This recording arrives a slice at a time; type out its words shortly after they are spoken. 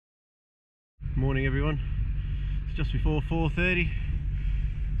Morning everyone, it's just before 4:30,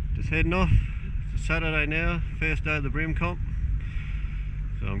 just heading off. It's a Saturday now, first day of the bream comp,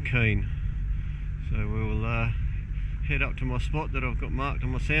 so I'm keen. So we'll head up to my spot that I've got marked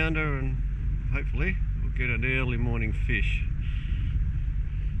on my sounder and hopefully we'll get an early morning fish.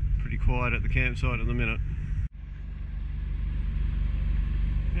 Pretty quiet at the campsite at the minute.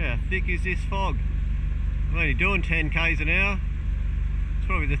 How thick is this fog? I'm only doing 10 k's an hour. It's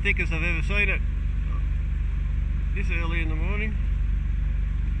probably the thickest I've ever seen it this early in the morning.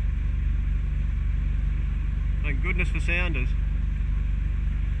 Thank goodness for sounders.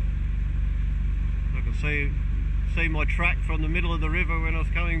 I can see my track from the middle of the river when I was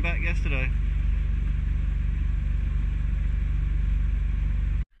coming back yesterday.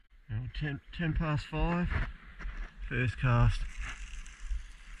 Now 10 past 5, first cast.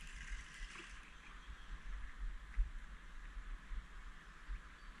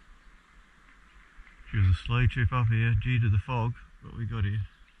 It was a slow trip up here due to the fog, but we got here.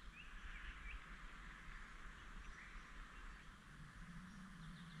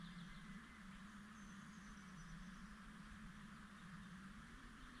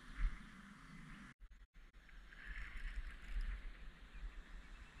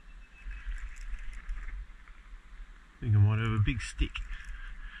 I think I might have a big stick.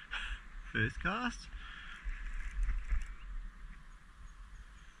 First cast.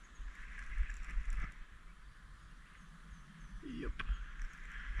 Yep.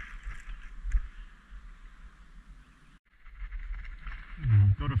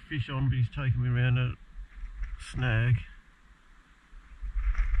 I've got a fish on, but he's taking me around a snag.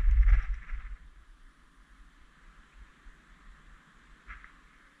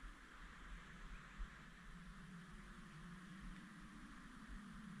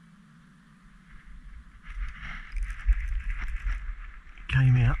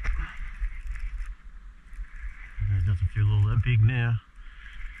 Came out. It doesn't feel all that big now.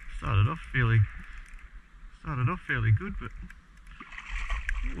 Started off fairly good, but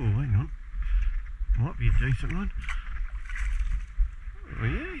oh, hang on, might be a decent one. Oh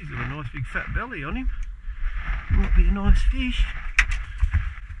yeah, he's got a nice big fat belly on him. Might be a nice fish.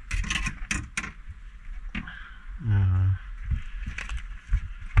 No.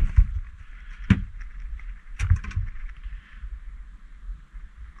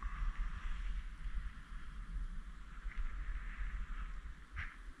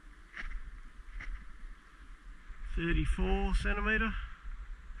 .34 centimetre.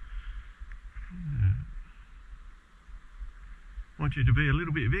 Want you to be a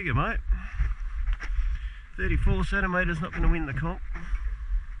little bit bigger, mate. 34 centimetres not going to win the comp.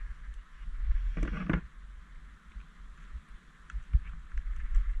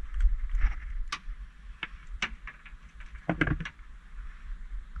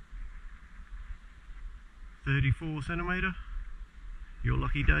 .34 centimetre. Your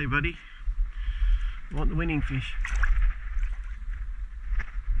lucky day, buddy. Want the winning fish.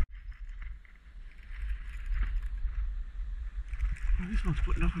 Well, this one's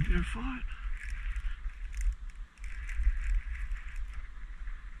putting up a bit of fight.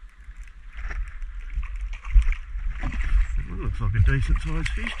 Well, looks like a decent sized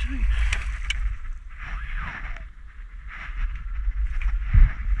fish too.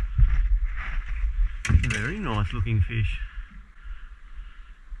 Very nice looking fish.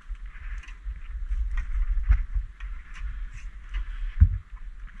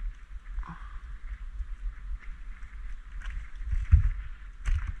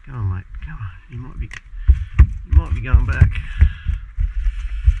 Come on, mate, come on. You might be going back.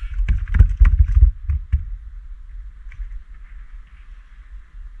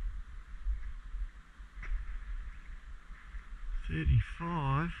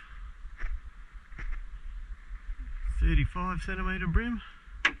 .35 centimetre bream.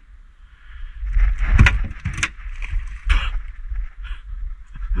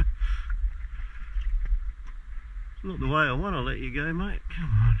 It's not the way I want to let you go, mate.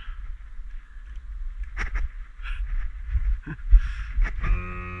 Come on.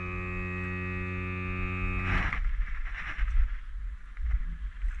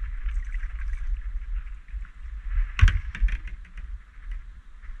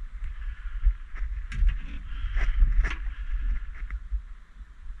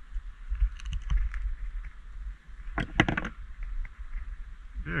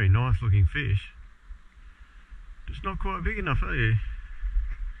 Very nice looking fish. Just not quite big enough, are you?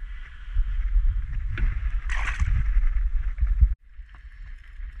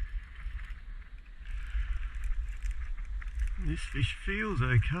 This fish feels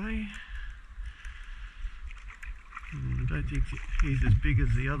okay. I don't think he's as big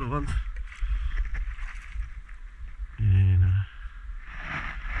as the other ones.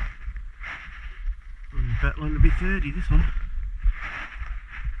 battling to be 30, this one.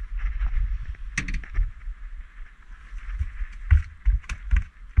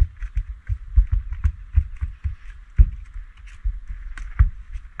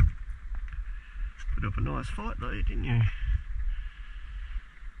 Put up a nice fight though, didn't you?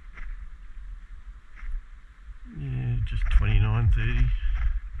 Yeah, just 29.30.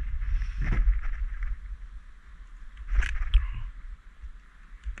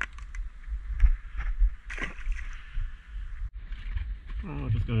 Oh, I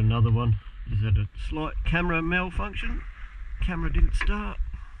just got another one. Just had a slight camera malfunction. Camera didn't start.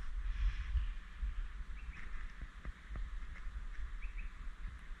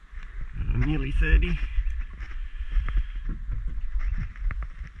 Nearly 30.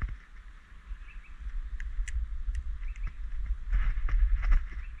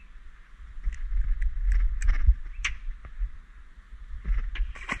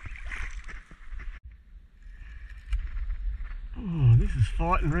 Oh, this is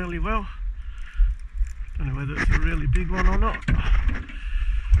fighting really well. Don't know whether it's a really big one or not.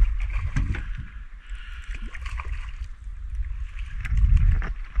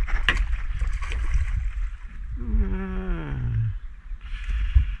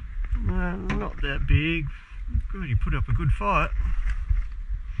 Not that big. Good, he put up a good fight.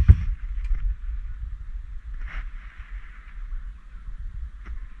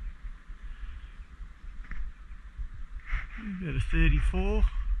 About a 34.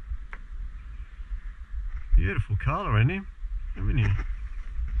 Beautiful colour in him, haven't you?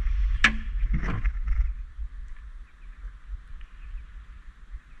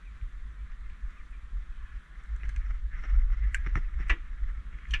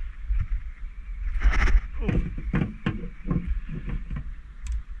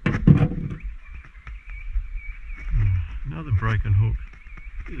 Another broken hook.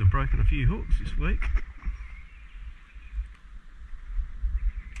 These have broken a few hooks this week.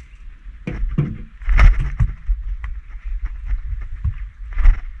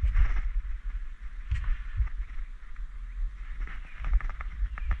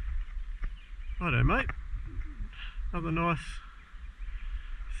 Righto mate, another nice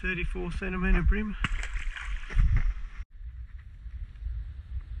 34cm brim.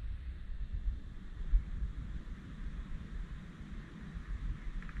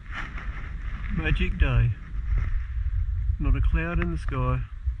 Magic day, not a cloud in the sky.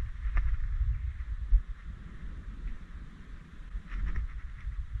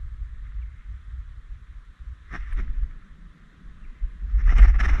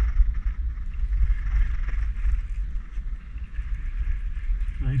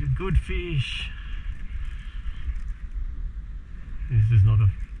 Made a good fish. This is not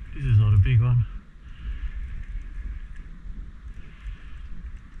a big one.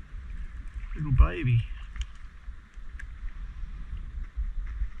 Little baby.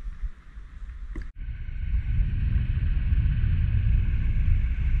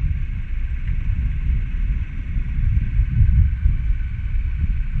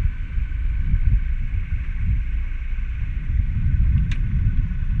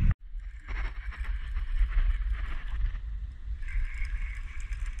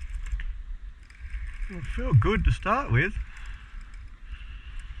 Well, it felt good to start with.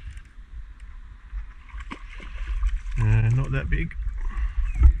 Not that big.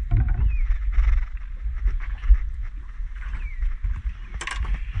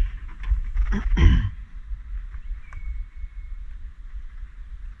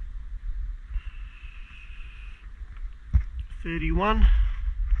 $31.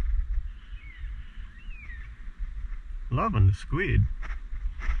 Loving the squid.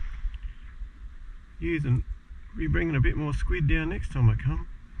 Be bringing a bit more squid down next time I come.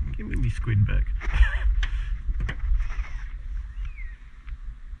 Give me my squid back.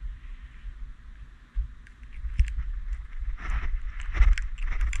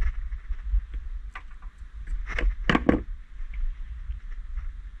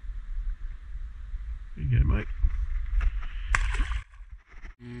 There you go, mate.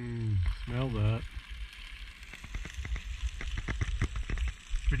 Smell that.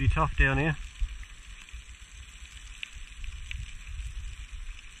 Pretty tough down here.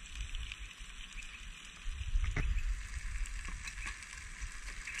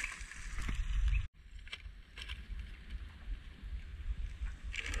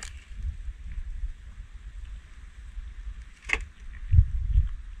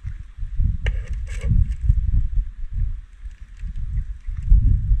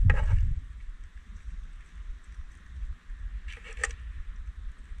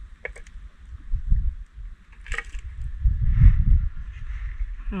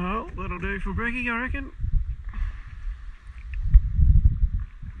 Well, that'll do for brekkie, I reckon.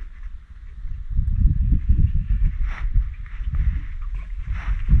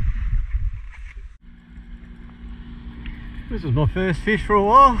 This is my first fish for a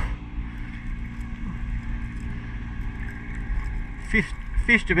while.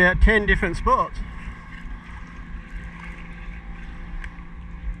 Fished about 10 different spots.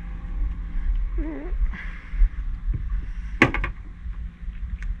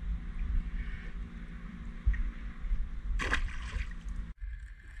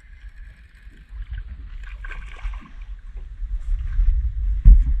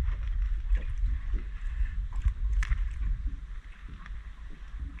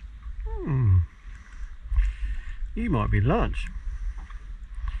 You might be lunch.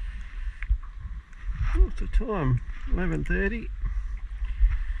 What's the time? 11:30.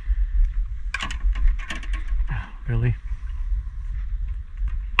 Oh, really?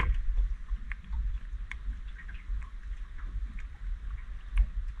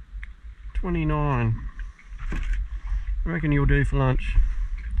 $29. I reckon you'll do for lunch.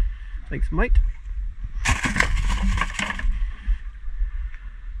 Thanks, mate.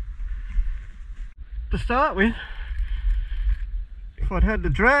 To start with, if I'd had the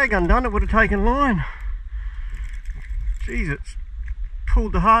drag undone, it would have taken line. Jeez, it's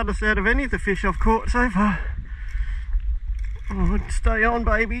pulled the hardest out of any of the fish I've caught so far. Oh, stay on,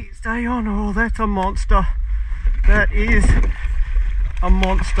 baby, stay on. Oh, that's a monster. That is a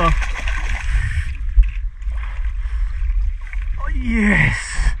monster. Oh, yes,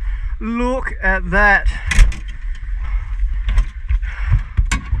 look at that.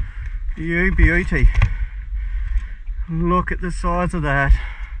 You beauty. Look at the size of that.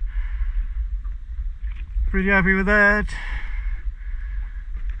 Pretty happy with that.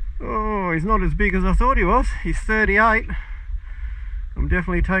 Oh, he's not as big as I thought he was. He's 38. I'm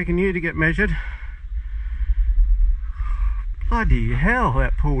definitely taking you to get measured. Bloody hell,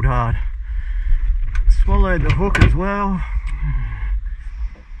 that pulled hard. Swallowed the hook as well.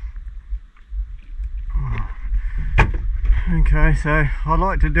 Okay, so I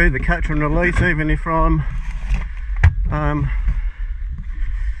like to do the catch and release even if I'm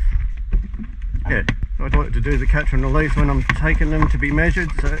yeah, I'd like to do the catch and release when I'm taking them to be measured,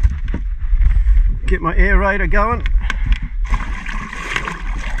 so get my aerator going.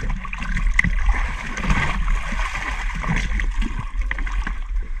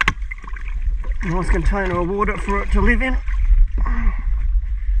 Nice container of water for it to live in.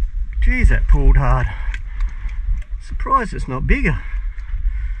 Geez, that pulled hard. Surprised it's not bigger.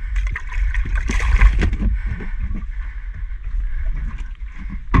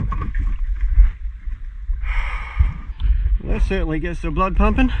 That certainly gets the blood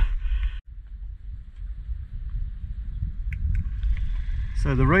pumping.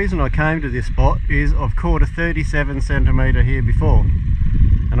 So the reason I came to this spot is I've caught a 37 centimetre here before,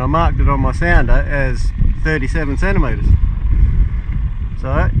 and I marked it on my sounder as 37 centimetres. So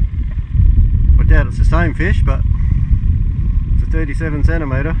I doubt it's the same fish, but 37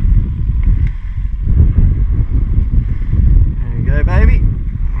 centimetre. There you go, baby.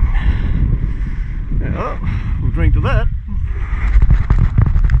 Oh, we'll drink to that.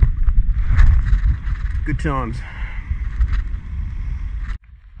 Good times.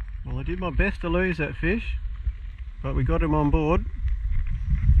 Well, I did my best to lose that fish, but we got him on board.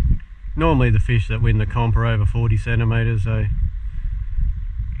 Normally the fish that win the comp are over 40 centimetres, so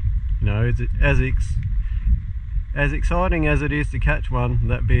you know, it's as exciting as it is to catch one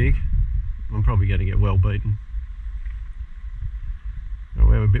that big, I'm probably going to get well beaten. I'll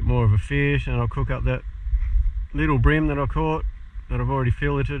have a bit more of a fish and I'll cook up that little bream that I caught that I've already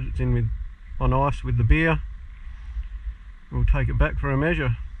filleted. It's in with on ice with the beer. We'll take it back for a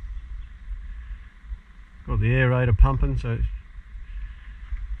measure. Got the aerator pumping, so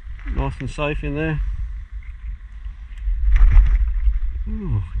it's nice and safe in there.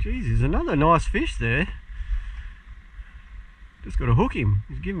 Oh, geez, there's another nice fish there. Just got to hook him.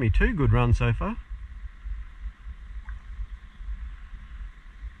 He's given me 2 good runs so far.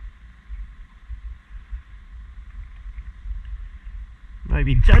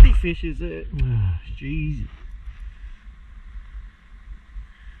 Maybe jellyfish is there. Oh, jeez.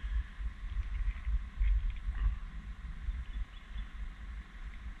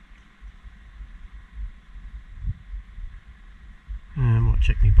 I might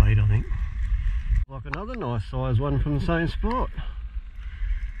check my bait, I think. Like another nice size one from the same spot.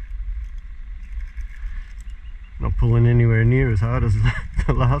 Not pulling anywhere near as hard as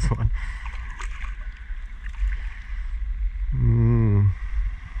the last one.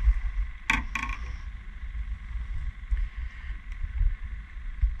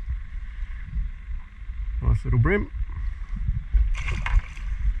 Nice little bream.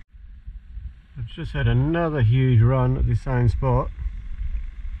 I've just had another huge run at the same spot.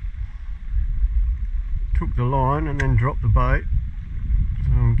 took the line and then dropped the bait,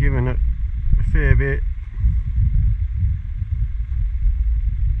 so I'm giving it a fair bit.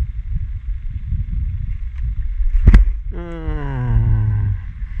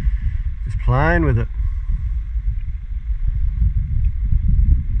 Just playing with it.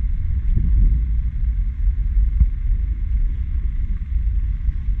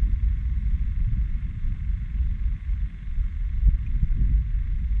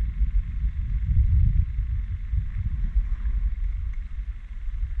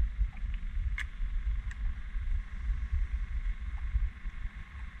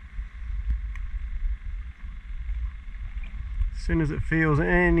 As soon as it feels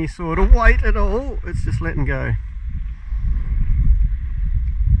any sort of weight at all, it's just letting go.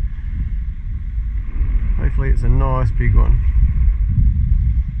 Hopefully it's a nice big one.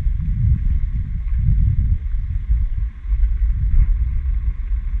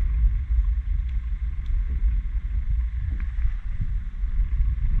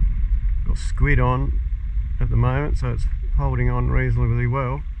 Got squid on at the moment, so it's holding on reasonably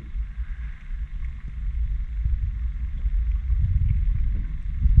well.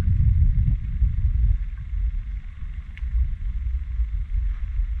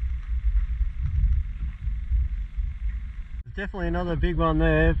 Definitely another big one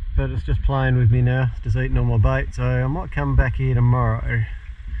there, but it's just playing with me now, just eating all my bait, so I might come back here tomorrow,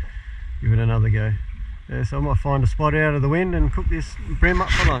 give it another go. Yeah, so I might find a spot out of the wind and cook this bream up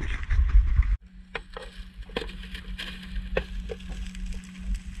for lunch.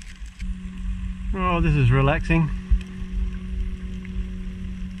 Oh, this is relaxing.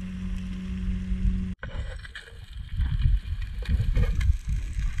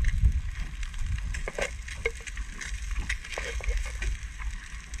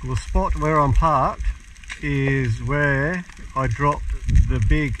 The spot where I'm parked is where I dropped the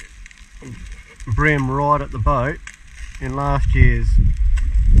big bream right at the boat in last year's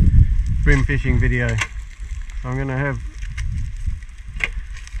bream fishing video. So I'm going to have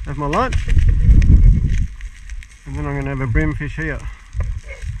my lunch and then I'm going to have a bream fish here.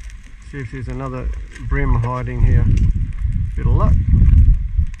 See if there's another bream hiding here. Bit of luck.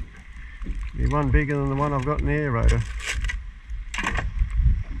 Be one bigger than the one I've got in the aerator.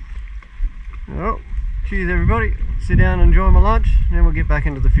 Well, cheers everybody, sit down and enjoy my lunch, and then we'll get back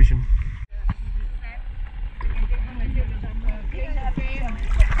into the fishing.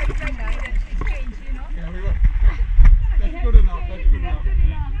 That's good enough, that's good enough.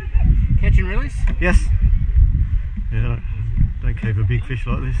 Catch and release? Yes. Yeah, don't keep a big fish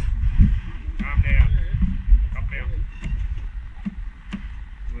like this. Calm down. Come down.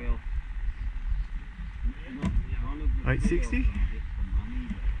 Well, 860?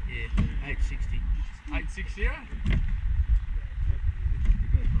 Yeah, 860. 860?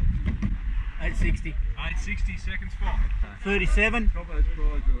 860. 860, second spot. 37. Top of those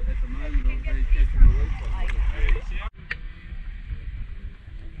prize at the moment, I'll be catching a leaf.